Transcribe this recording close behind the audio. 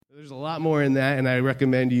There's a lot more in that, and I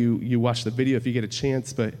recommend you watch the video if you get a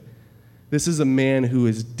chance, but this is a man who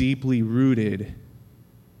is deeply rooted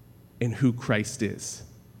in who Christ is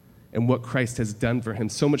and what Christ has done for him,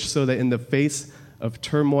 so much so that in the face of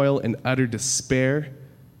turmoil and utter despair,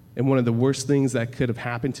 and one of the worst things that could have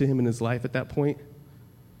happened to him in his life at that point,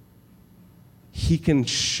 he can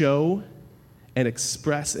show and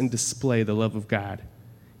express and display the love of God,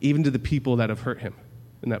 even to the people that have hurt him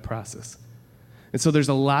in that process. And so there's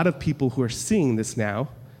a lot of people who are seeing this now,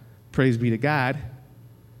 praise be to God,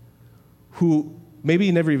 who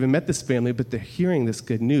maybe never even met this family, but they're hearing this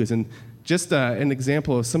good news. And just an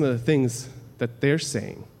example of some of the things that they're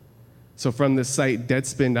saying. So from this site,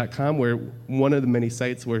 Deadspin.com, where one of the many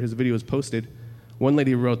sites where his video was posted, one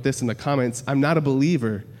lady wrote this in the comments: "I'm not a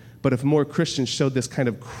believer, but if more Christians showed this kind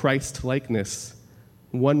of Christ-likeness,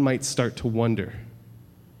 one might start to wonder."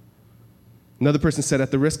 Another person said,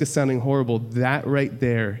 "At the risk of sounding horrible, that right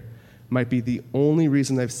there might be the only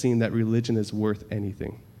reason I've seen that religion is worth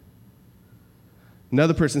anything."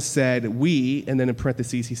 Another person said, "We," and then in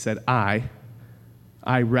parentheses he said, I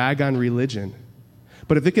rag on religion.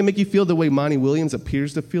 But if it can make you feel the way Monty Williams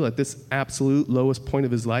appears to feel at this absolute lowest point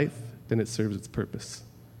of his life, then it serves its purpose.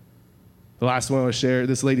 The last one I want to share,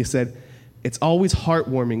 this lady said, "It's always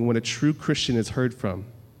heartwarming when a true Christian is heard from.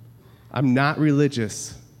 I'm not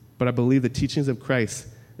religious, but I believe the teachings of Christ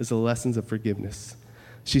is the lessons of forgiveness."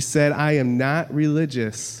 She said, "I am not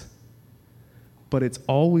religious, but it's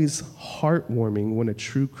always heartwarming when a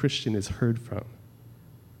true Christian is heard from."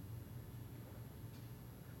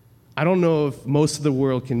 I don't know if most of the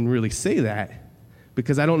world can really say that,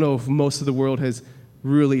 because I don't know if most of the world has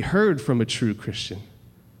really heard from a true Christian,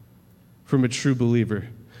 from a true believer,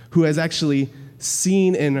 who has actually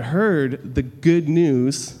seen and heard the good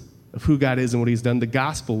news of who God is and what he's done, the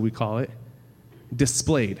gospel, we call it,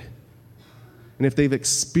 displayed. And if they've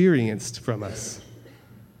experienced from us.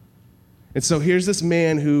 And so here's this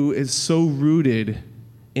man who is so rooted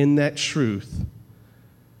in that truth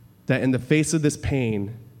that in the face of this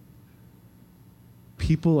pain,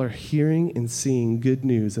 people are hearing and seeing good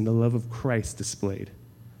news and the love of Christ displayed.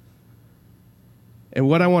 And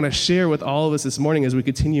what I want to share with all of us this morning as we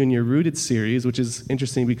continue in your Rooted series, which is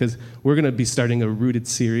interesting because we're going to be starting a Rooted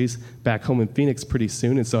series back home in Phoenix pretty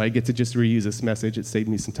soon, and so I get to just reuse this message. It saved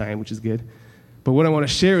me some time, which is good. But what I want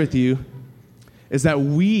to share with you is that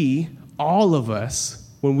we, all of us,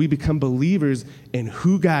 when we become believers in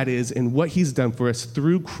who God is and what he's done for us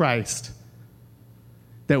through Christ,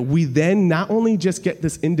 that we then not only just get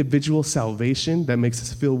this individual salvation that makes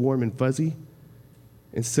us feel warm and fuzzy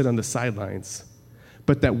and sit on the sidelines,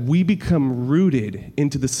 but that we become rooted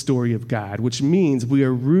into the story of God, which means we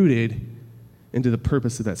are rooted into the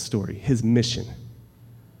purpose of that story, his mission.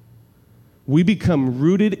 We become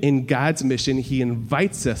rooted in God's mission. He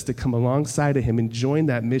invites us to come alongside of him and join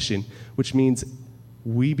that mission, which means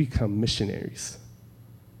we become missionaries.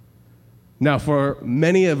 Now, for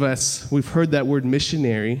many of us, we've heard that word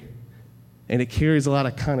missionary, and it carries a lot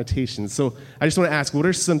of connotations. So I just want to ask, what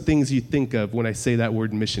are some things you think of when I say that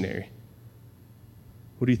word missionary?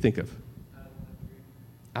 What do you think of?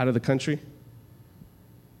 Out of the country?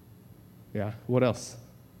 Yeah. What else?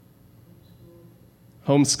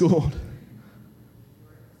 Homeschooled.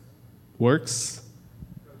 Works.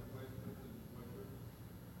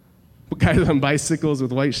 Guys on bicycles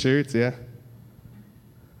with white shirts, yeah.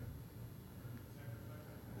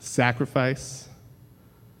 Sacrifice.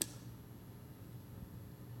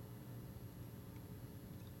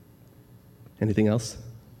 Anything else?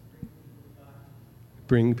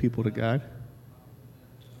 Bring people to God.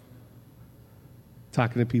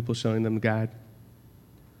 Talking to people, showing them God.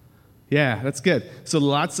 Yeah, that's good. So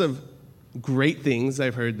lots of great things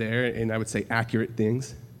I've heard there, and I would say accurate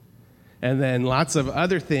things. And then lots of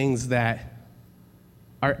other things that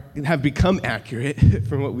have become accurate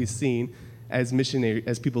from what we've seen as missionary,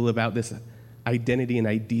 as people live out this identity and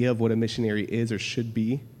idea of what a missionary is or should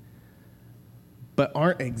be, but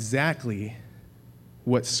aren't exactly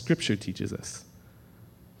what Scripture teaches us.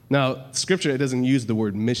 Now, Scripture doesn't use the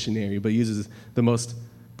word missionary, but uses the most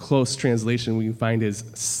close translation we can find is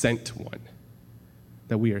sent one,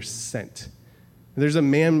 that we are sent. There's a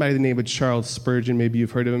man by the name of Charles Spurgeon, maybe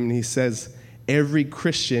you've heard of him, and he says, every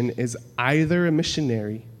Christian is either a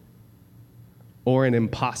missionary or an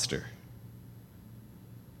imposter.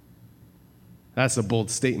 That's a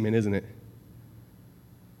bold statement, isn't it?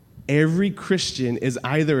 Every Christian is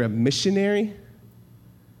either a missionary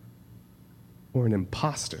or an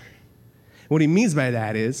imposter. What he means by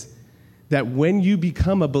that is that when you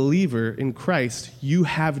become a believer in Christ, you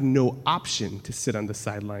have no option to sit on the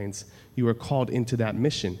sidelines. You are called into that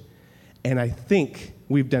mission. And I think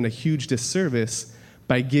we've done a huge disservice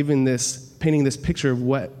by painting this picture of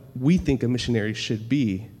what we think a missionary should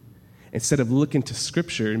be, instead of looking to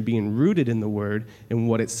Scripture and being rooted in the Word and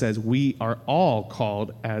what it says we are all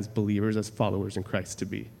called as believers, as followers in Christ to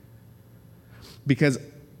be. Because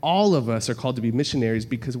all of us are called to be missionaries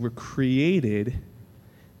because we're created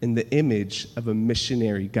in the image of a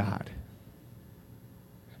missionary God.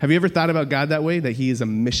 Have you ever thought about God that way, that he is a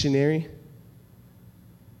missionary?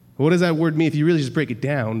 What does that word mean? If you really just break it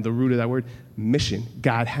down, the root of that word, mission.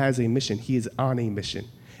 God has a mission. He is on a mission.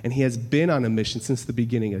 And he has been on a mission since the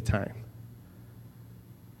beginning of time.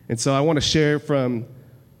 And so I want to share from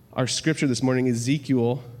our scripture this morning,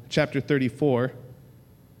 Ezekiel chapter 34. And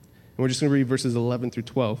we're just going to read verses 11 through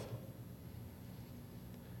 12.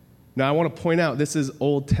 Now, I want to point out, this is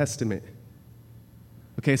Old Testament.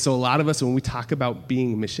 Okay, so a lot of us, when we talk about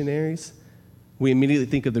being missionaries, we immediately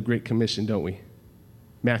think of the Great Commission, don't we?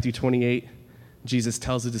 Matthew 28, Jesus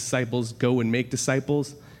tells the disciples, go and make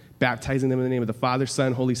disciples, baptizing them in the name of the Father,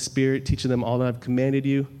 Son, Holy Spirit, teaching them all that I've commanded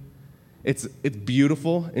you. It's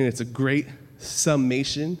beautiful, and it's a great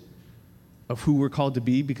summation of who we're called to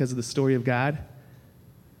be because of the story of God.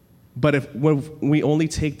 But when we only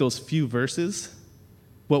take those few verses,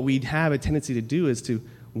 what we'd have a tendency to do is to,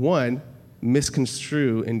 one,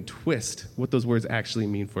 misconstrue and twist what those words actually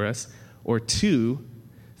mean for us, or two,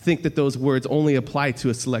 think that those words only apply to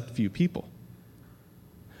a select few people.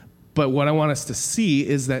 But what I want us to see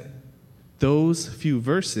is that those few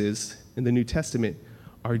verses in the New Testament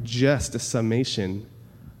are just a summation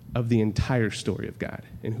of the entire story of God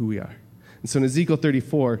and who we are. And so in Ezekiel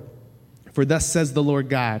 34, for thus says the Lord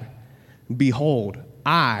God, behold,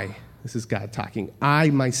 this is God talking, I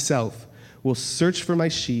myself will search for my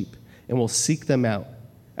sheep and will seek them out,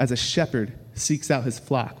 as a shepherd seeks out his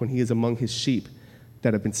flock when he is among his sheep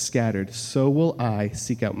that have been scattered. So will I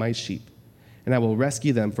seek out my sheep, and I will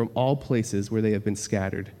rescue them from all places where they have been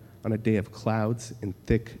scattered on a day of clouds and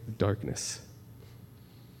thick darkness.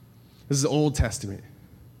 This is Old Testament.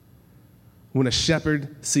 When a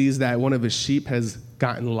shepherd sees that one of his sheep has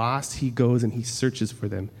gotten lost, he goes and he searches for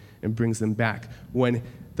them and brings them back. When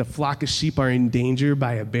the flock of sheep are in danger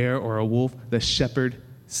by a bear or a wolf, the shepherd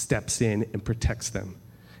steps in and protects them.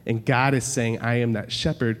 And God is saying, I am that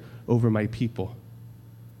shepherd over my people.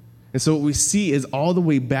 And so what we see is all the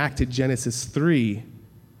way back to Genesis 3,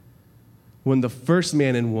 when the first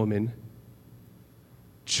man and woman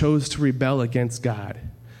chose to rebel against God,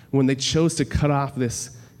 when they chose to cut off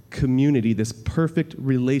this community, this perfect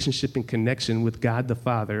relationship and connection with God the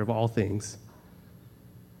Father of all things,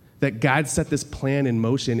 that God set this plan in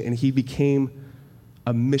motion, and he became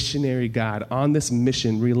a missionary God on this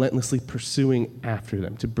mission, relentlessly pursuing after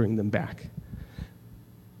them to bring them back.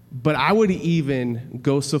 But I would even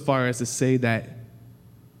go so far as to say that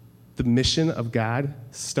the mission of God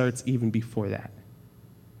starts even before that.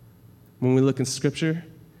 When we look in Scripture,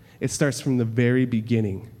 it starts from the very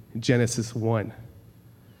beginning, Genesis 1.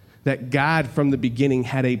 That God from the beginning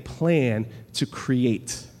had a plan to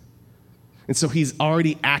create. And so he's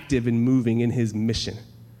already active and moving in his mission.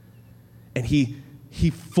 And he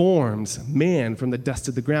forms man from the dust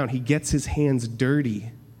of the ground. He gets his hands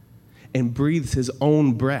dirty and breathes his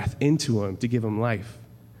own breath into him to give him life.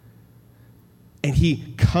 And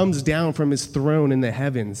he comes down from his throne in the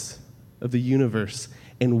heavens of the universe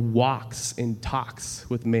and walks and talks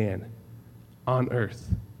with man on earth.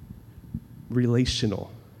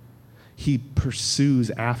 Relational. He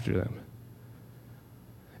pursues after them.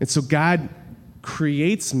 And so God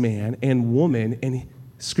creates man and woman, and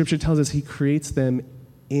Scripture tells us he creates them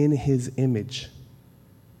in his image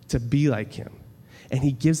to be like him. And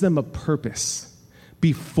he gives them a purpose.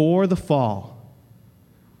 Before the fall,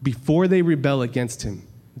 before they rebel against him,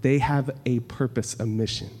 they have a purpose, a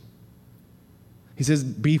mission. He says,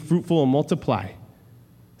 be fruitful and multiply.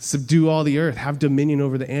 Subdue all the earth. Have dominion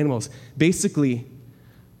over the animals. Basically,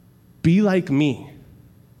 be like me.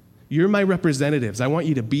 You're my representatives. I want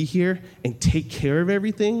you to be here and take care of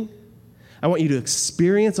everything. I want you to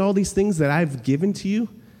experience all these things that I've given to you,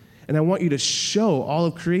 and I want you to show all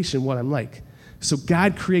of creation what I'm like. So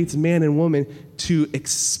God creates man and woman to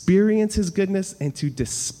experience his goodness and to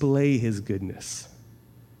display his goodness.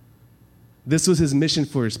 This was his mission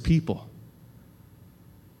for his people.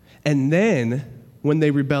 And then, when they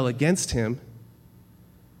rebel against him,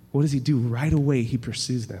 what does he do? Right away, he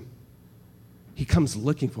pursues them. He comes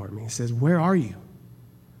looking for him. He says, where are you?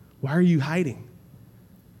 Why are you hiding?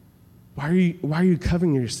 Why are you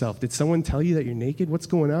covering yourself? Did someone tell you that you're naked? What's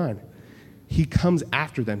going on? He comes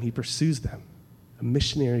after them. He pursues them. A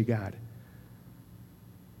missionary God.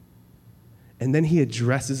 And then he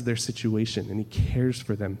addresses their situation and he cares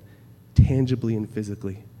for them tangibly and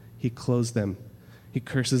physically. He clothes them. He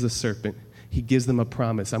curses the serpent. He gives them a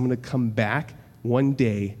promise. I'm going to come back one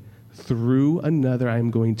day. Through another,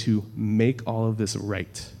 I'm going to make all of this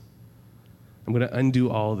right. I'm going to undo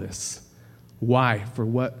all this. Why? For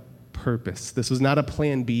what purpose? This was not a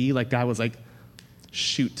plan B, like God was like,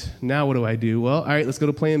 shoot, now what do I do? Well, all right, let's go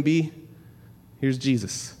to plan B. Here's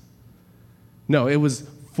Jesus. No, it was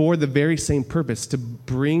for the very same purpose, to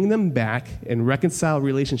bring them back and reconcile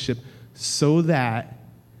relationship so that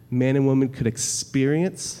man and woman could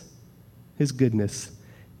experience his goodness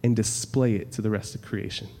and display it to the rest of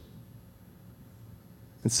creation.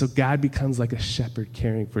 And so God becomes like a shepherd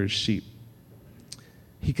caring for his sheep.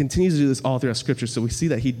 He continues to do this all throughout Scripture. So we see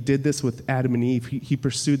that he did this with Adam and Eve. He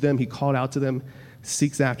pursued them. He called out to them,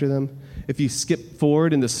 seeks after them. If you skip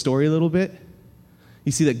forward in the story a little bit,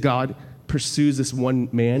 you see that God pursues this one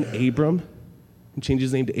man, Abram, and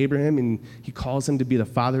changes his name to Abraham, and he calls him to be the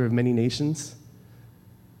father of many nations.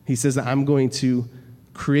 He says that I'm going to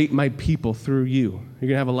create my people through you. You're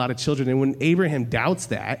going to have a lot of children. And when Abraham doubts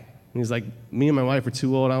that, and he's like, me and my wife are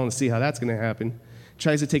too old, I want to see how that's going to happen,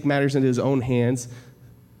 tries to take matters into his own hands,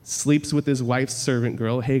 sleeps with his wife's servant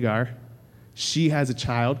girl, Hagar. She has a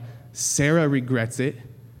child. Sarah regrets it,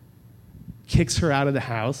 kicks her out of the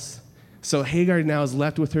house. So Hagar now is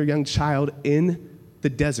left with her young child in the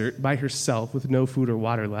desert by herself with no food or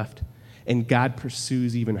water left. And God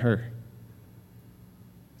pursues even her.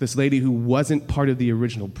 This lady who wasn't part of the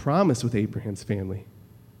original promise with Abraham's family.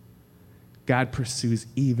 God pursues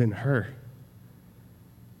even her.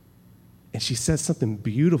 And she says something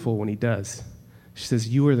beautiful when he does. She says,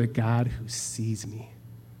 you are the God who sees me.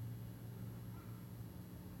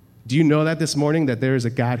 Do you know that this morning, that there is a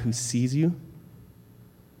God who sees you?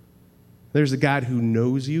 There's a God who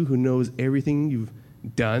knows you, who knows everything you've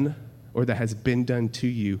done or that has been done to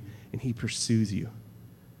you, and he pursues you,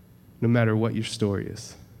 no matter what your story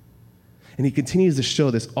is. And he continues to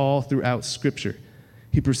show this all throughout Scripture.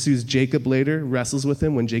 He pursues Jacob later, wrestles with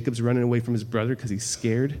him when Jacob's running away from his brother because he's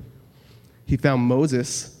scared. He found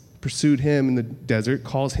Moses, pursued him in the desert,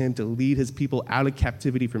 calls him to lead his people out of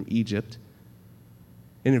captivity from Egypt.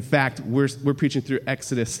 And in fact, we're preaching through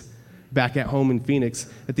Exodus back at home in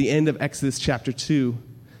Phoenix. At the end of Exodus chapter 2,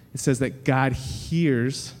 it says that God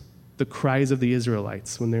hears the cries of the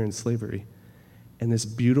Israelites when they're in slavery. And this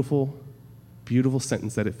beautiful, beautiful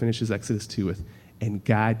sentence that it finishes Exodus 2 with, and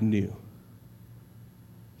God knew.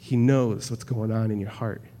 He knows what's going on in your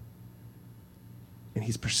heart. And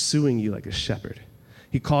he's pursuing you like a shepherd.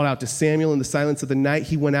 He called out to Samuel in the silence of the night.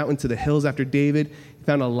 He went out into the hills after David. He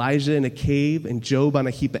found Elijah in a cave and Job on a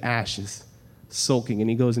heap of ashes, sulking. And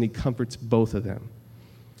he goes and he comforts both of them.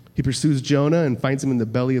 He pursues Jonah and finds him in the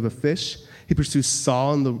belly of a fish. He pursues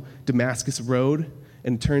Saul on the Damascus road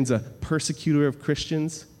and turns a persecutor of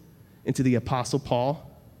Christians into the Apostle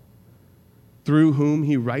Paul, through whom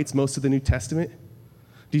he writes most of the New Testament.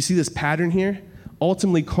 Do you see this pattern here?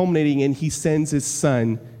 Ultimately culminating in he sends his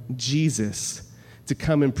son, Jesus, to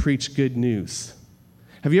come and preach good news.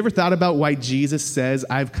 Have you ever thought about why Jesus says,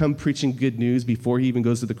 I've come preaching good news before he even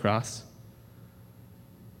goes to the cross?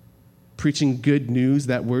 Preaching good news,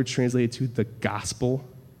 that word translated to the gospel.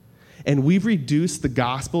 And we've reduced the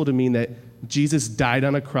gospel to mean that Jesus died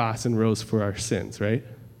on a cross and rose for our sins, right?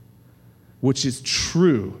 Which is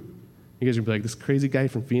true. You guys are going to be like, this crazy guy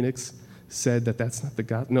from Phoenix said that that's not the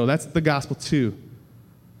gospel. No, that's the gospel too.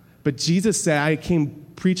 But Jesus said, I came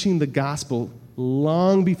preaching the gospel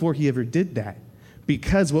long before he ever did that.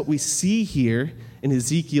 Because what we see here in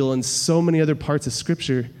Ezekiel and so many other parts of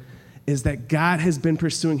Scripture is that God has been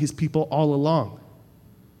pursuing his people all along.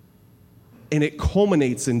 And it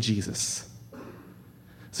culminates in Jesus.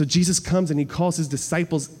 So Jesus comes and he calls his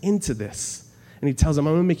disciples into this. And he tells them,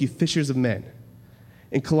 I'm going to make you fishers of men.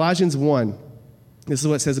 In Colossians 1, this is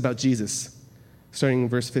what it says about Jesus. Starting in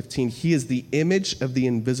verse 15, he is the image of the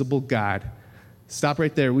invisible God. Stop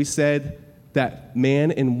right there. We said that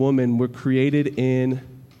man and woman were created in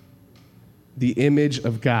the image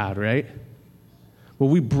of God, right? Well,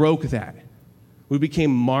 we broke that. We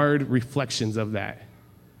became marred reflections of that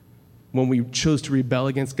when we chose to rebel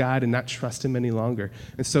against God and not trust him any longer.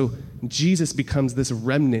 And so Jesus becomes this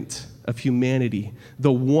remnant of humanity,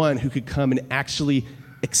 the one who could come and actually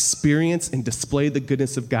experience and display the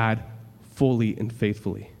goodness of God fully and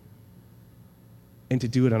faithfully, and to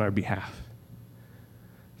do it on our behalf.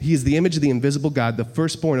 He is the image of the invisible God, the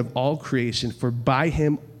firstborn of all creation, for by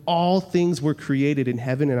him all things were created in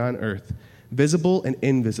heaven and on earth, visible and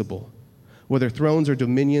invisible. Whether thrones or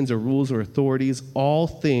dominions or rules or authorities, all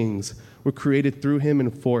things were created through him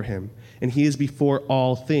and for him. And he is before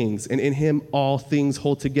all things, and in him all things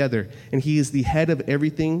hold together. And he is the head of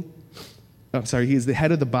everything He is the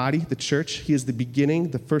head of the body, the church. He is the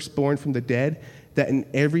beginning, the firstborn from the dead, that in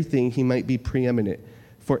everything he might be preeminent.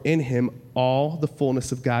 For in him all the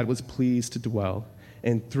fullness of God was pleased to dwell,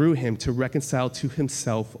 and through him to reconcile to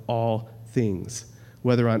himself all things,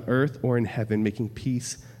 whether on earth or in heaven, making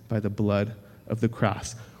peace by the blood of the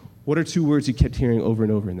cross. What are two words you kept hearing over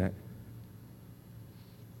and over in that?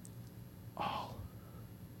 All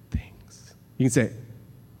things. You can say it.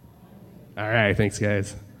 All right, thanks,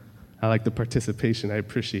 guys. I like the participation. I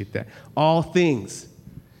appreciate that. All things.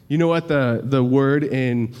 You know what the word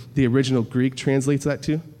in the original Greek translates that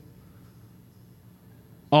to?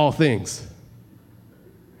 All things.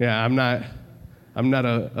 Yeah, I'm not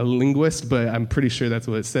a linguist, but I'm pretty sure that's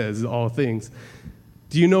what it says, all things.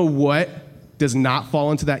 Do you know what does not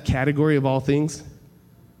fall into that category of all things?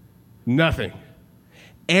 Nothing.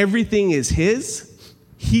 Everything is his.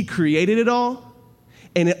 He created it all.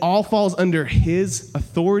 And it all falls under his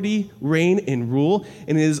authority, reign, and rule.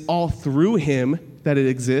 And it is all through him that it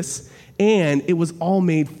exists. And it was all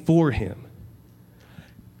made for him.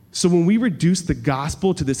 So when we reduce the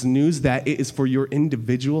gospel to this news that it is for your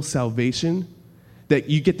individual salvation, that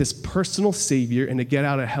you get this personal savior and a get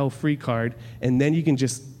out of hell free card, and then you can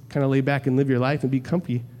just kind of lay back and live your life and be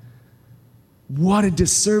comfy. What a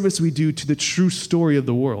disservice we do to the true story of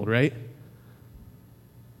the world, right?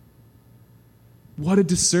 What a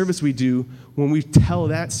disservice we do when we tell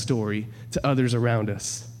that story to others around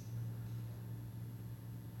us.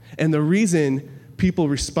 And the reason people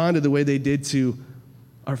responded the way they did to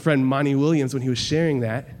our friend Monty Williams when he was sharing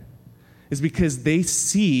that is because they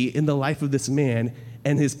see in the life of this man,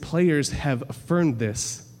 and his players have affirmed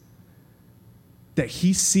this, that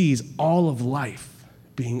he sees all of life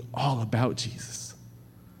being all about Jesus.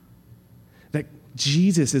 That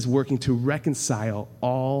Jesus is working to reconcile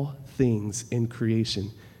all things in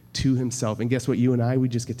creation to himself. And guess what? You and I, we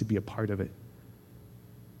just get to be a part of it.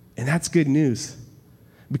 And that's good news,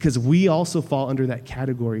 because we also fall under that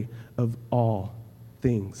category of all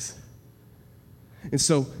things. And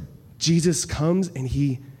so Jesus comes and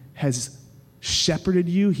he has shepherded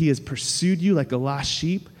you. He has pursued you like a lost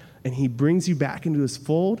sheep, and he brings you back into his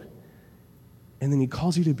fold, and then he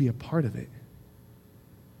calls you to be a part of it.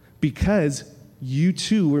 Because you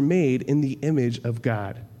too were made in the image of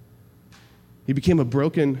God. You became a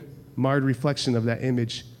broken, marred reflection of that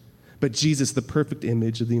image. But Jesus, the perfect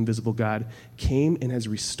image of the invisible God, came and has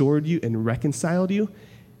restored you and reconciled you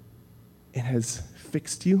and has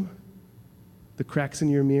fixed you. The cracks in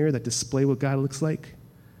your mirror that display what God looks like.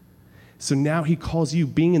 So now he calls you,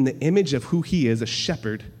 being in the image of who he is, a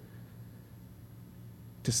shepherd,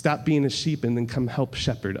 to stop being a sheep and then come help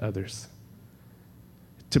shepherd others.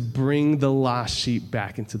 To bring the lost sheep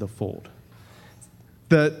back into the fold.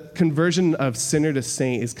 The conversion of sinner to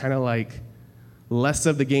saint is kind of like less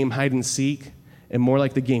of the game hide and seek and more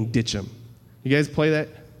like the game ditch 'em. You guys play that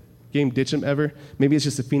game ditch 'em ever? Maybe it's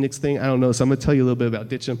just a Phoenix thing. I don't know. So I'm going to tell you a little bit about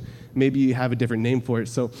ditch 'em. Maybe you have a different name for it.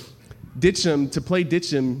 So ditch 'em, to play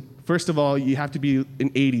ditch 'em, first of all, you have to be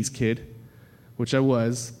an 80s kid, which I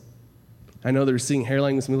was. I know they're seeing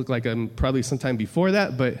hairline makes me look like I'm probably sometime before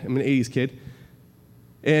that, but I'm an 80s kid.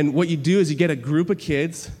 And what you do is you get a group of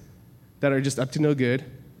kids that are just up to no good,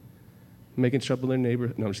 making trouble in their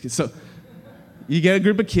neighborhood. No, I'm just kidding. So you get a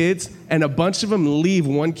group of kids, and a bunch of them leave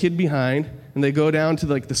one kid behind, and they go down to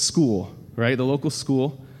the school, right, the local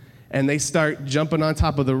school, and they start jumping on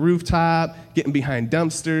top of the rooftop, getting behind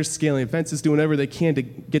dumpsters, scaling fences, doing whatever they can to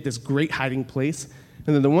get this great hiding place.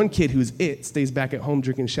 And then the one kid who's stays back at home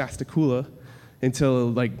drinking Shasta Cola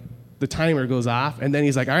until the timer goes off, and then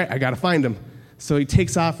he's like, all right, I got to find him. So he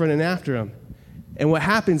takes off running after him. And what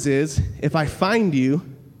happens is, if I find you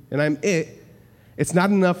and I'm it's not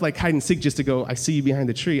enough like hide and seek just to go, I see you behind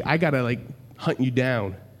the tree. I got to hunt you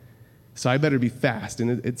down. So I better be fast.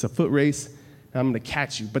 And it's a foot race, and I'm going to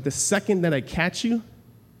catch you. But the second that I catch you,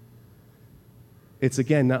 it's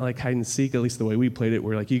again not like hide and seek, at least the way we played it,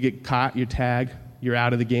 where you get caught, you're tagged, you're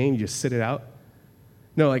out of the game, you just sit it out.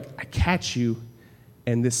 No, I catch you,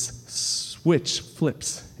 and this switch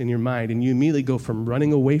flips in your mind, and you immediately go from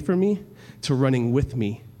running away from me to running with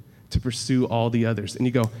me to pursue all the others. And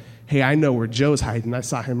you go, hey, I know where Joe's hiding. I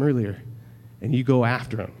saw him earlier. And you go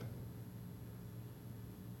after him.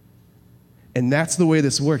 And that's the way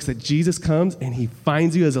this works, that Jesus comes and he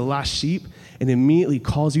finds you as a lost sheep and immediately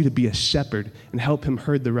calls you to be a shepherd and help him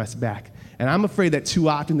herd the rest back. And I'm afraid that too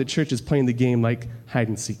often the church is playing the game like hide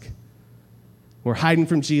and seek. We're hiding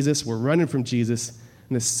from Jesus. We're running from Jesus.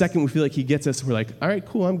 And the second we feel like he gets us, we're like, all right,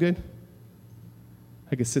 cool, I'm good.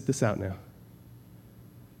 I can sit this out now.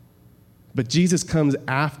 But Jesus comes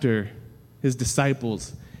after his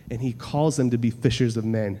disciples, and he calls them to be fishers of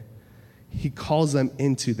men. he calls them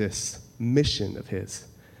into this mission of his.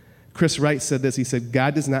 Chris Wright said this. He said,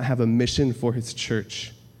 God does not have a mission for his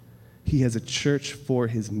church. He has a church for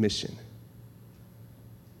his mission.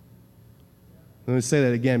 Let me say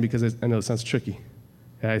that again because I know it sounds tricky.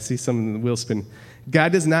 I see some in the wheel spin.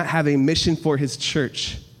 God does not have a mission for his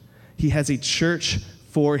church. He has a church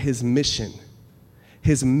for his mission.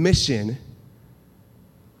 His mission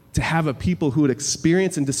to have a people who would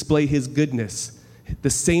experience and display his goodness. The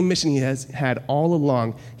same mission he has had all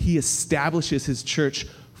along. He establishes his church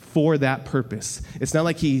for that purpose. It's not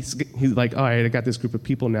like he's like, all right, I got this group of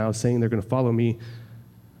people now saying they're going to follow me.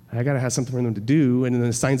 I got to have something for them to do, and then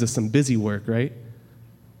assigns us some busy work, right?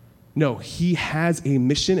 No, he has a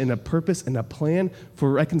mission and a purpose and a plan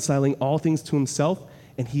for reconciling all things to himself,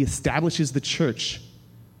 and he establishes the church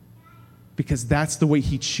because that's the way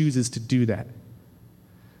he chooses to do that,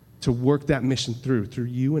 to work that mission through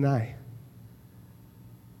you and I.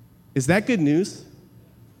 Is that good news?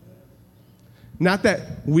 Not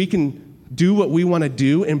that we can do what we want to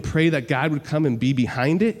do and pray that God would come and be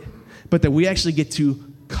behind it, but that we actually get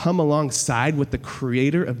to come alongside what the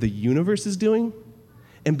creator of the universe is doing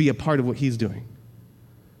and be a part of what he's doing.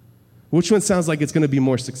 Which one sounds like it's going to be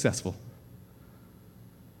more successful?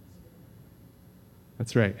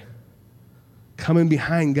 That's right. Coming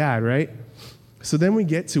behind God, right? So then we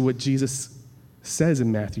get to what Jesus says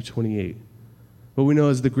in Matthew 28, what we know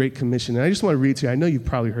as the Great Commission. And I just want to read to you. I know you've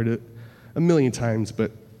probably heard it a million times,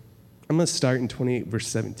 but I'm going to start in 28, verse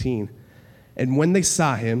 17. And when they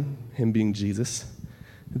saw him being Jesus,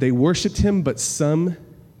 they worshiped him, but some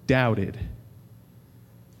doubted.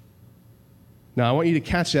 Now, I want you to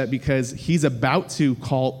catch that because he's about to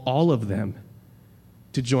call all of them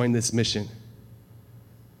to join this mission.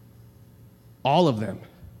 All of them.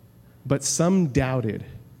 But some doubted.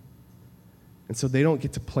 And so they don't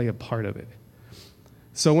get to play a part of it.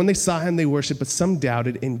 So when they saw him, they worshiped, but some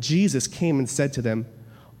doubted. And Jesus came and said to them,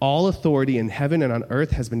 all authority in heaven and on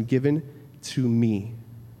earth has been given to me.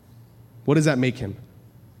 What does that make him?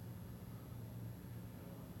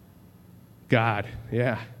 God,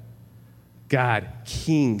 yeah. God,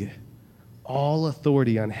 King, all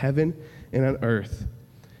authority on heaven and on earth.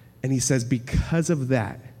 And he says, because of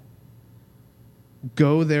that,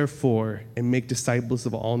 go therefore and make disciples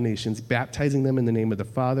of all nations, baptizing them in the name of the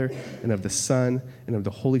Father and of the Son and of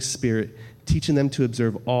the Holy Spirit, teaching them to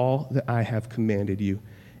observe all that I have commanded you.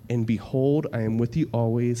 And behold, I am with you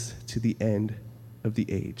always to the end of the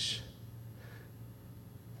age.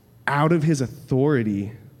 Out of his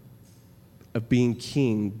authority of being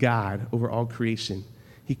king, God, over all creation,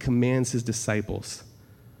 he commands his disciples.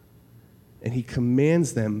 And he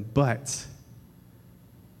commands them, but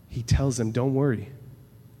he tells them, don't worry,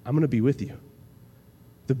 I'm going to be with you.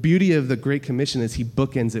 The beauty of the Great Commission is he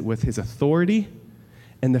bookends it with his authority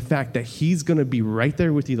and the fact that he's going to be right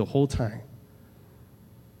there with you the whole time.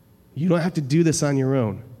 You don't have to do this on your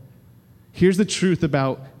own. Here's the truth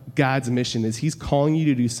about God's mission is he's calling you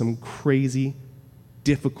to do some crazy,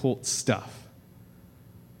 difficult stuff.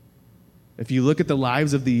 If you look at the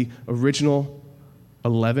lives of the original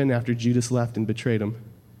 11 after Judas left and betrayed him,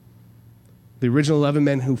 the original 11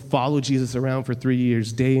 men who followed Jesus around for 3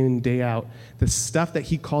 years, day in, day out, the stuff that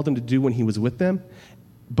he called them to do when he was with them,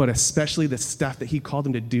 but especially the stuff that he called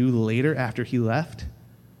them to do later after he left,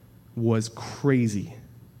 was crazy.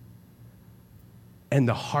 And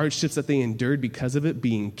the hardships that they endured because of it,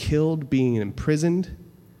 being killed, being imprisoned.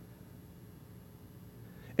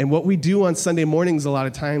 And what we do on Sunday mornings a lot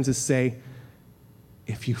of times is say,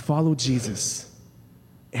 if you follow Jesus,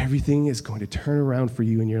 everything is going to turn around for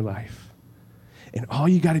you in your life. And all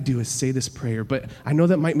you got to do is say this prayer. But I know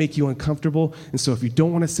that might make you uncomfortable. And so if you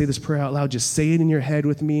don't want to say this prayer out loud, just say it in your head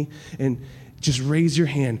with me and just raise your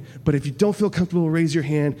hand. But if you don't feel comfortable, raise your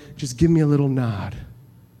hand. Just give me a little nod.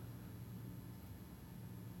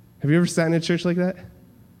 Have you ever sat in a church like that?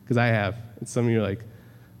 Because I have. And some of you are like,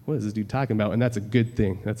 what is this dude talking about? And that's a good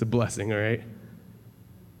thing. That's a blessing, all right?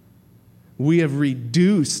 We have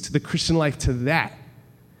reduced the Christian life to that.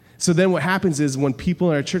 So then what happens is when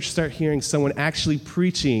people in our church start hearing someone actually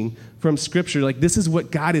preaching from Scripture, like this is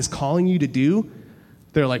what God is calling you to do,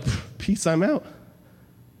 they're like, peace, I'm out.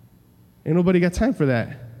 Ain't nobody got time for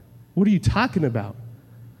that. What are you talking about?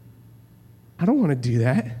 I don't want to do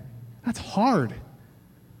that. That's hard.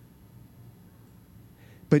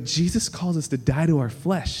 But Jesus calls us to die to our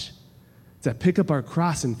flesh, to pick up our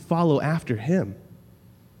cross and follow after him.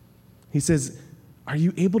 He says, are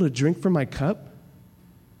you able to drink from my cup?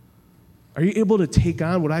 Are you able to take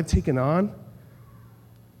on what I've taken on?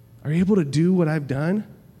 Are you able to do what I've done?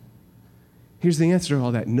 Here's the answer to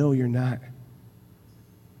all that. No, you're not.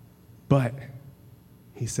 But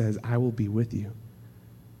he says, I will be with you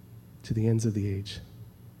to the ends of the age.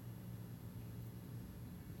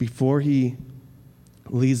 Before he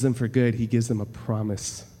leaves them for good, he gives them a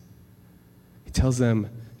promise. He tells them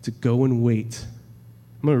to go and wait.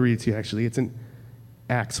 I'm going to read it to you, actually. It's in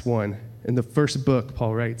Acts 1. In the first book,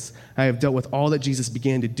 Paul writes, I have dealt with all that Jesus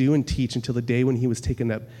began to do and teach until the day when he was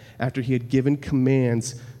taken up, after he had given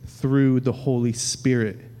commands through the Holy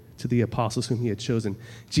Spirit to the apostles whom he had chosen.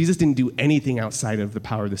 Jesus didn't do anything outside of the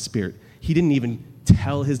power of the Spirit. He didn't even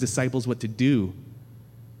tell his disciples what to do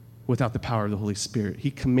without the power of the Holy Spirit.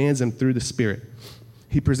 He commands them through the Spirit.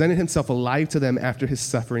 He presented himself alive to them after his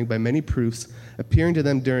suffering by many proofs, appearing to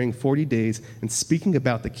them during 40 days and speaking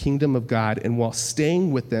about the kingdom of God. And while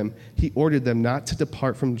staying with them, he ordered them not to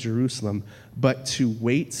depart from Jerusalem, but to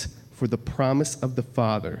wait for the promise of the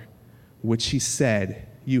Father, which he said,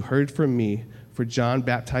 you heard from me, for John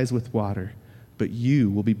baptized with water, but you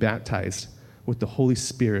will be baptized with the Holy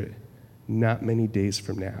Spirit not many days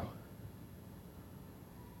from now.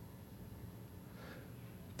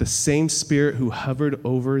 The same Spirit who hovered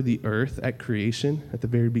over the earth at creation at the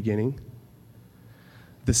very beginning,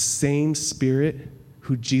 the same Spirit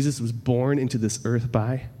who Jesus was born into this earth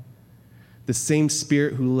by, the same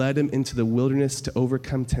Spirit who led him into the wilderness to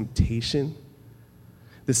overcome temptation,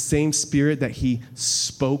 the same Spirit that he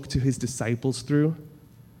spoke to his disciples through,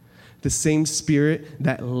 the same Spirit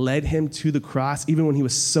that led him to the cross, even when he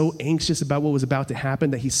was so anxious about what was about to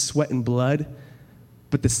happen that he sweat and blood,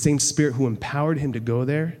 but the same Spirit who empowered him to go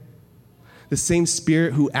there, the same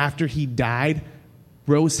Spirit who, after he died,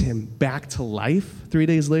 rose him back to life 3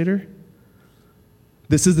 days later.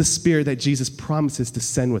 This is the Spirit that Jesus promises to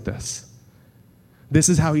send with us. This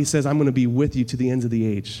is how he says, I'm going to be with you to the ends of the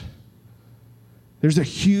age. There's a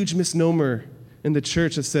huge misnomer in the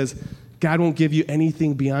church that says, God won't give you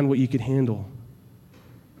anything beyond what you could handle.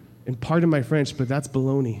 And pardon my French, but that's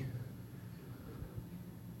baloney.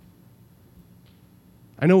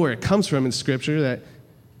 I know where it comes from in Scripture, that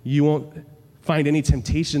you won't find any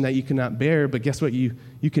temptation that you cannot bear, but guess what? You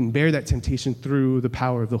can bear that temptation through the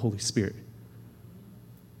power of the Holy Spirit.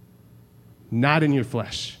 Not in your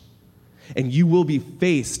flesh. And you will be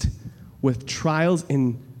faced with trials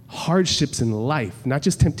and hardships in life, not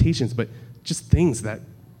just temptations, but just things that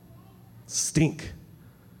stink,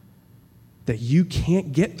 that you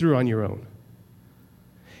can't get through on your own.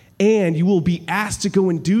 And you will be asked to go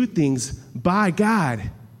and do things by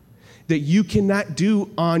God that you cannot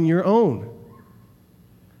do on your own.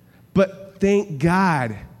 But thank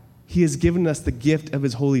God he has given us the gift of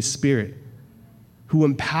his Holy Spirit, who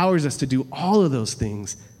empowers us to do all of those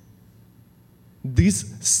things.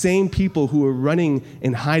 These same people who were running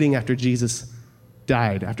and hiding after Jesus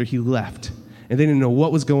died, after he left, and they didn't know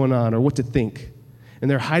what was going on or what to think, and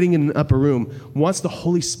they're hiding in an upper room, once the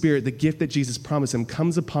Holy Spirit, the gift that Jesus promised them,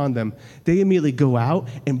 comes upon them, they immediately go out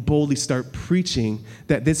and boldly start preaching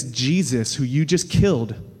that this Jesus who you just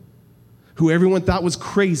killed, who everyone thought was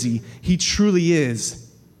crazy, he truly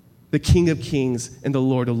is the King of Kings and the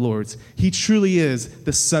Lord of Lords. He truly is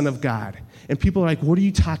the Son of God. And people are like, what are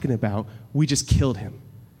you talking about? We just killed him.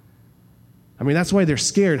 I mean, that's why they're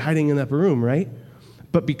scared hiding in the upper room, right?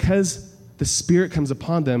 But because the Spirit comes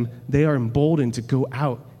upon them, they are emboldened to go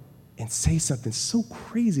out and say something so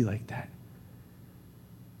crazy like that.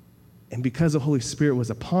 And because the Holy Spirit was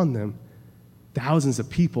upon them, thousands of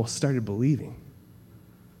people started believing.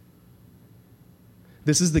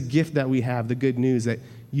 This is the gift that we have, the good news, that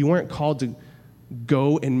you weren't called to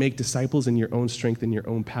go and make disciples in your own strength and your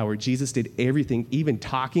own power. Jesus did everything, even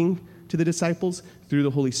talking to the disciples through the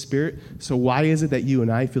Holy Spirit. So why is it that you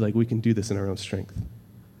and I feel like we can do this in our own strength?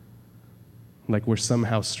 Like we're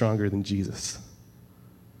somehow stronger than Jesus.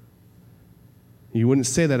 You wouldn't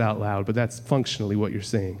say that out loud, but that's functionally what you're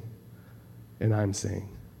saying and I'm saying.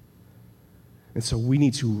 And so we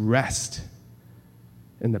need to rest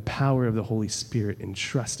in the power of the Holy Spirit and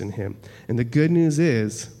trust in him. And the good news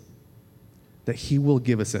is that he will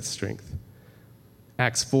give us that strength.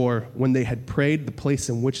 Acts 4, when they had prayed, the place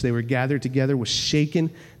in which they were gathered together was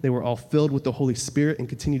shaken. They were all filled with the Holy Spirit and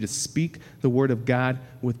continued to speak the word of God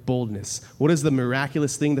with boldness. What is the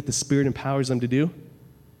miraculous thing that the Spirit empowers them to do?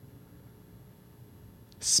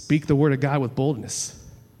 Speak the word of God with boldness.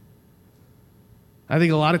 I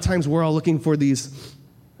think a lot of times we're all looking for these,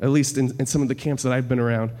 at least in some of the camps that I've been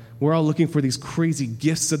around, we're all looking for these crazy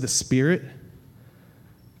gifts of the Spirit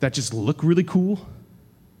that just look really cool,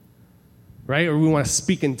 right? Or we want to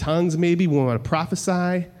speak in tongues maybe, we want to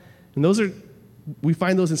prophesy. And we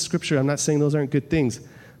find those in Scripture. I'm not saying those aren't good things,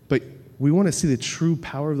 but we want to see the true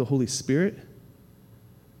power of the Holy Spirit.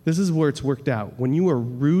 This is where it's worked out. When you are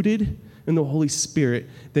rooted in the Holy Spirit,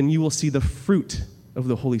 then you will see the fruit of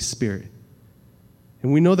the Holy Spirit.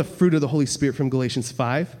 And we know the fruit of the Holy Spirit from Galatians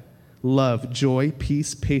 5: love, joy,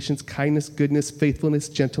 peace, patience, kindness, goodness, faithfulness,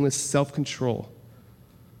 gentleness, self-control.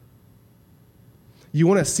 You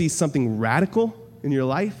want to see something radical in your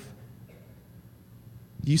life?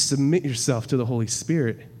 You submit yourself to the Holy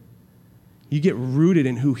Spirit. You get rooted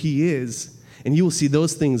in who He is, and you will see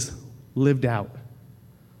those things lived out.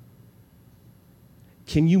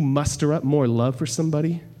 Can you muster up more love for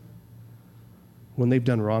somebody when they've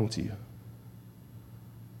done wrong to you?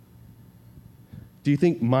 Do you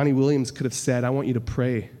think Monty Williams could have said, I want you to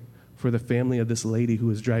pray for the family of this lady who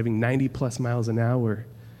was driving 90 plus miles an hour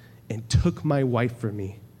and took my wife from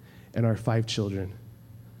me and our 5 children?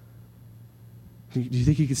 Do you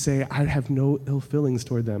think he could say, I have no ill feelings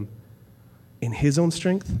toward them in his own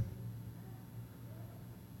strength?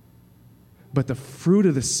 But the fruit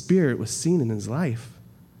of the Spirit was seen in his life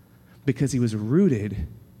because he was rooted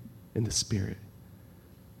in the Spirit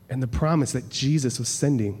and the promise that Jesus was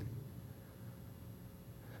sending.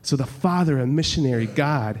 So the Father, a missionary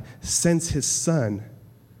God, sends his Son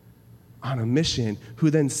on a mission, who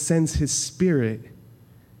then sends his Spirit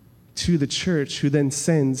to the church, who then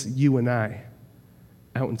sends you and I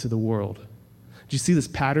out into the world. Do you see this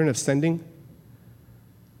pattern of sending?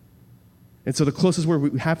 And so the closest word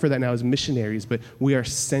we have for that now is missionaries, but we are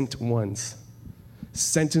sent ones,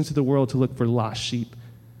 sent into the world to look for lost sheep.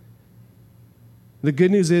 The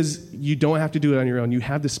good news is you don't have to do it on your own. You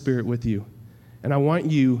have the Spirit with you. And I want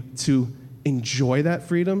you to enjoy that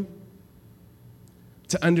freedom,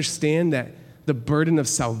 to understand that the burden of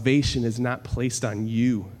salvation is not placed on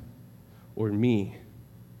you or me.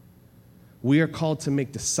 We are called to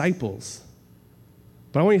make disciples.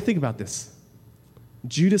 But I want you to think about this.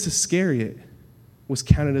 Judas Iscariot was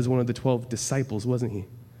counted as one of the 12 disciples, wasn't he?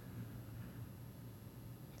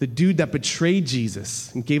 The dude that betrayed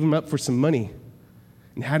Jesus and gave him up for some money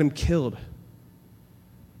and had him killed.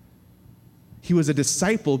 He was a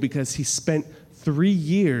disciple because he spent 3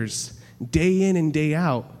 years, day in and day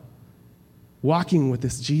out, walking with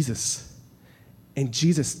this Jesus. And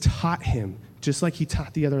Jesus taught him, just like he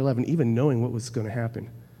taught the other 11, even knowing what was going to happen.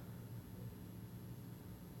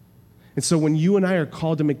 And so when you and I are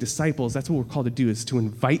called to make disciples, that's what we're called to do, is to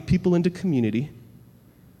invite people into community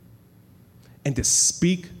and to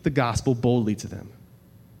speak the gospel boldly to them.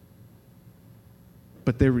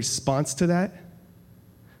 But their response to that,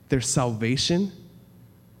 their salvation,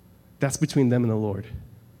 that's between them and the Lord.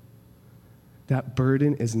 That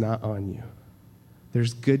burden is not on you.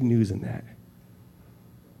 There's good news in that.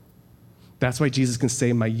 That's why Jesus can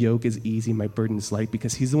say, my yoke is easy, my burden is light,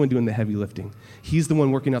 because he's the one doing the heavy lifting. He's the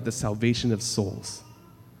one working out the salvation of souls.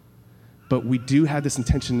 But we do have this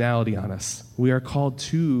intentionality on us. We are called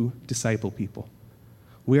to disciple people.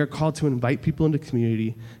 We are called to invite people into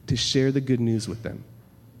community to share the good news with them.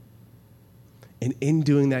 And in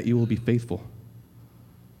doing that, you will be faithful.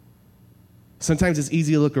 Sometimes it's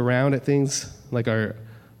easy to look around at things like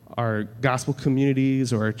our gospel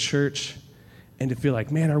communities or our church and to feel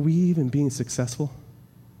like, man, are we even being successful?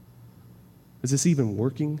 Is this even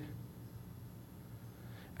working?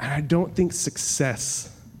 And I don't think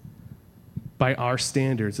success by our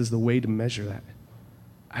standards is the way to measure that.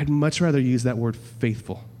 I'd much rather use that word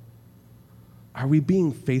faithful. Are we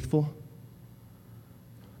being faithful?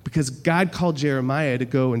 Because God called Jeremiah to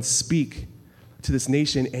go and speak to this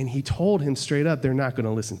nation, and he told him straight up, they're not going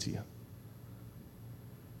to listen to you.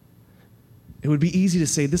 It would be easy to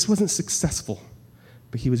say this wasn't successful,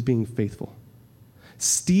 but he was being faithful.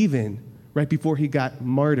 Stephen, right before he got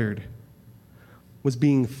martyred, was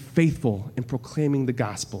being faithful in proclaiming the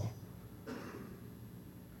gospel.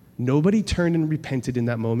 Nobody turned and repented in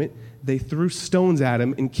that moment. They threw stones at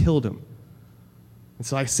him and killed him. And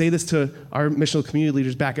so I say this to our missional community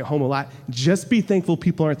leaders back at home a lot. Just be thankful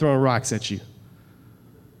people aren't throwing rocks at you.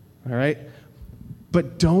 All right?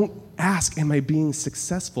 But don't ask, am I being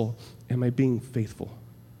successful? Am I being faithful?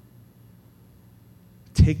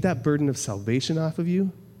 Take that burden of salvation off of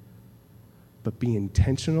you, but be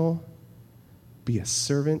intentional, be a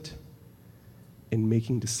servant in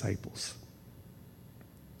making disciples.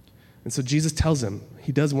 And so Jesus tells him,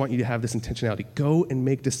 he does want you to have this intentionality. Go and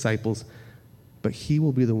make disciples, but he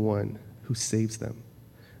will be the one who saves them.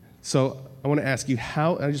 So I want to ask you,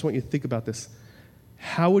 I just want you to think about this.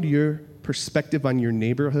 How would your perspective on your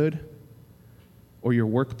neighborhood or your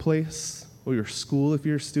workplace or your school if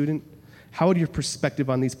you're a student, how would your perspective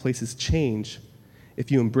on these places change if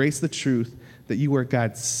you embrace the truth that you are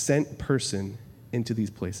God's sent person into these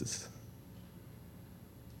places?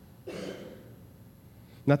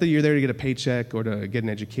 Not that you're there to get a paycheck or to get an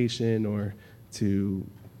education or to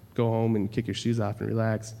go home and kick your shoes off and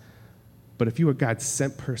relax, But if you are God's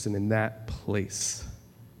sent person in that place,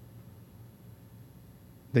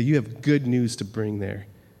 that you have good news to bring there.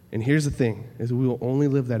 And here's the thing, is we will only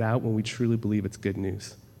live that out when we truly believe it's good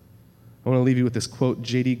news. I want to leave you with this quote.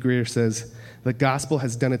 J.D. Greear says, "The gospel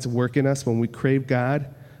has done its work in us when we crave God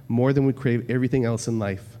more than we crave everything else in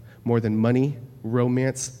life, more than money,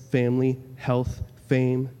 romance, family, health,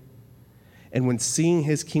 fame. And when seeing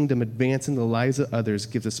his kingdom advance in the lives of others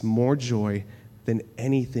gives us more joy than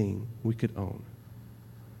anything we could own."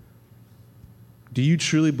 Do you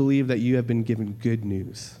truly believe that you have been given good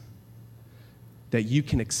news? That you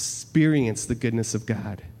can experience the goodness of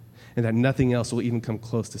God and that nothing else will even come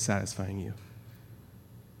close to satisfying you?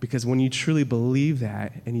 Because when you truly believe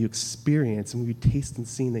that and you experience and you taste and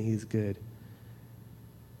see that he's good,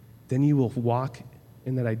 then you will walk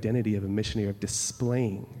in that identity of a missionary, of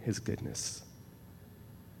displaying his goodness.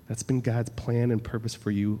 That's been God's plan and purpose for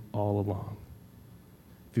you all along.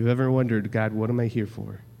 If you've ever wondered, God, what am I here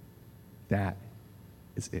for? That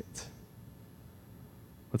is it.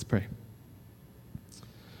 Let's pray.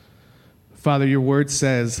 Father, your word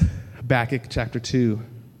says, Habakkuk chapter 2,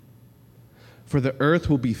 "For the earth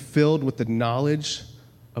will be filled with the knowledge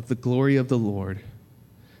of the glory of the Lord,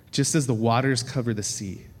 just as the waters cover the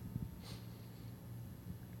sea."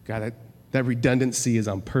 God, that redundancy is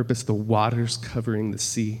on purpose, the waters covering the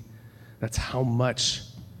sea. That's how much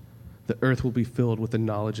the earth will be filled with the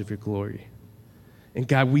knowledge of your glory. And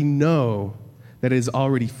God, we know that it is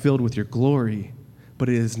already filled with your glory, but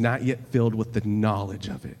it is not yet filled with the knowledge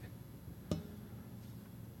of it.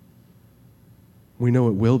 We know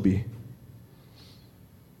it will be.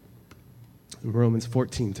 Romans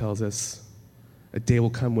 14 tells us a day will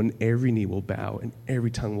come when every knee will bow and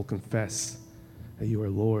every tongue will confess that you are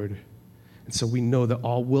Lord. And so we know that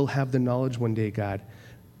all will have the knowledge one day, God.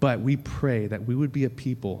 But we pray that we would be a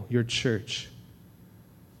people, your church,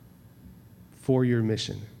 for your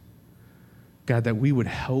mission. God, that we would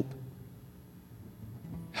help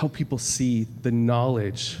people see the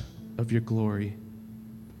knowledge of your glory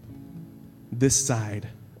this side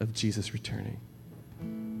of Jesus returning,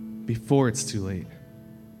 before it's too late.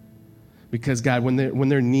 Because God, when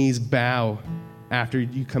their knees bow after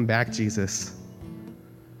you come back, Jesus,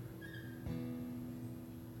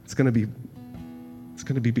 it's going to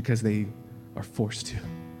be because they are forced to.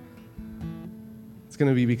 It's going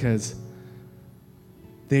to be because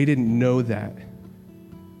they didn't know that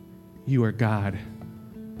you are God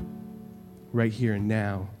right here and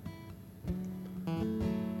now.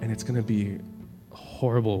 And it's going to be a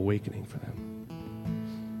horrible awakening for them.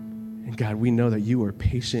 And God, we know that you are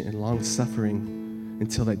patient and long-suffering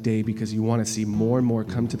until that day, because you want to see more and more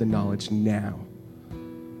come to the knowledge now.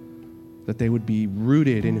 That they would be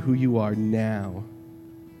rooted in who you are now,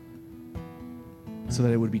 so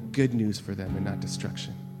that it would be good news for them and not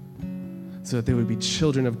destruction. So that they would be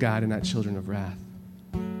children of God and not children of wrath.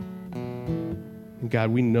 And God,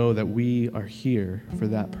 we know that we are here for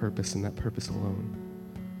that purpose and that purpose alone.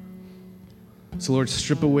 So Lord,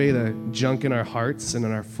 strip away the junk in our hearts and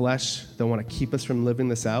in our flesh that want to keep us from living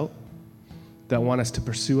this out, that want us to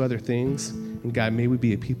pursue other things. And God, may we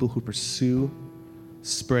be a people who pursue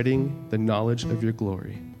spreading the knowledge of your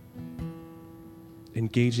glory,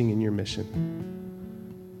 engaging in your mission.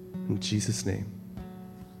 In Jesus' name,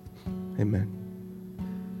 amen.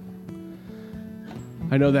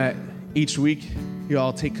 I know that each week you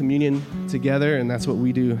all take communion together, and that's what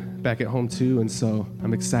we do back at home too, and so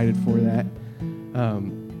I'm excited for that.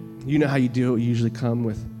 You know how you do it. You usually come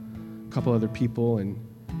with a couple other people and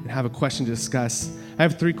have a question to discuss. I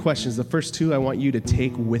have 3 questions. The first 2 I want you to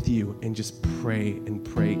take with you and just pray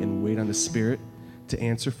and wait on the Spirit to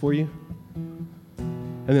answer for you.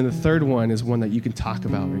 And then the third one is one that you can talk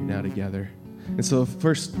about right now together. And so the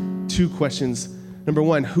first 2 questions, number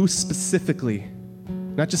 1, who specifically,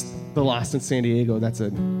 not just the Lost in San Diego, that's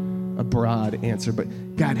a broad answer, but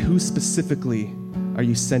God, who specifically are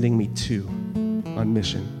you sending me to on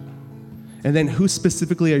mission? And then who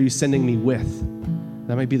specifically are you sending me with?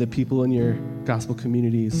 That might be the people in your gospel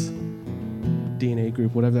communities, DNA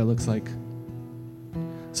group, whatever that looks like.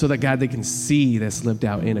 So that, God, they can see this lived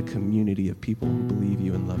out in a community of people who believe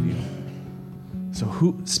you and love you.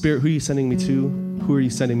 So Spirit, who are you sending me to? Who are you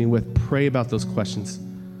sending me with? Pray about those questions.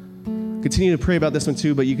 Continue to pray about this one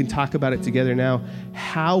too, but you can talk about it together now.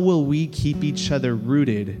 How will we keep each other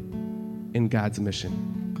rooted in God's mission?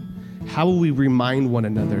 How will we remind one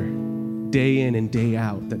another day in and day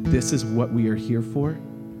out that this is what we are here for?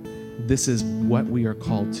 This is what we are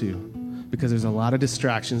called to. Because there's a lot of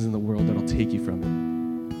distractions in the world that'll take you from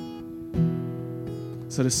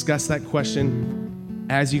it. So discuss that question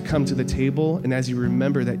as you come to the table and as you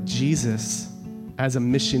remember that Jesus, as a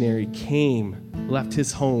missionary, left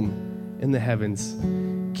his home in the heavens,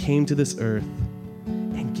 came to this earth,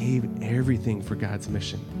 and gave everything for God's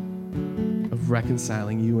mission of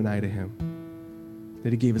reconciling you and I to him.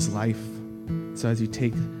 That he gave his life. So as you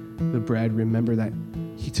take the bread, remember that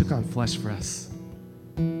he took on flesh for us.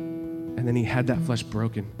 And then he had that flesh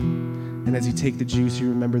broken. And as you take the juice, you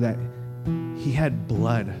remember that he had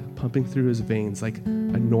blood pumping through his veins like a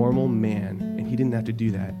normal man, and he didn't have to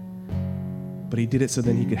do that. But he did it so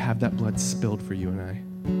then he could have that blood spilled for you and I.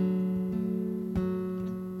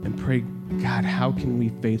 And pray, God, how can we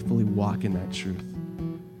faithfully walk in that truth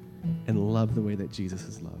and love the way that Jesus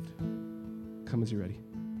has loved? Come as you're ready.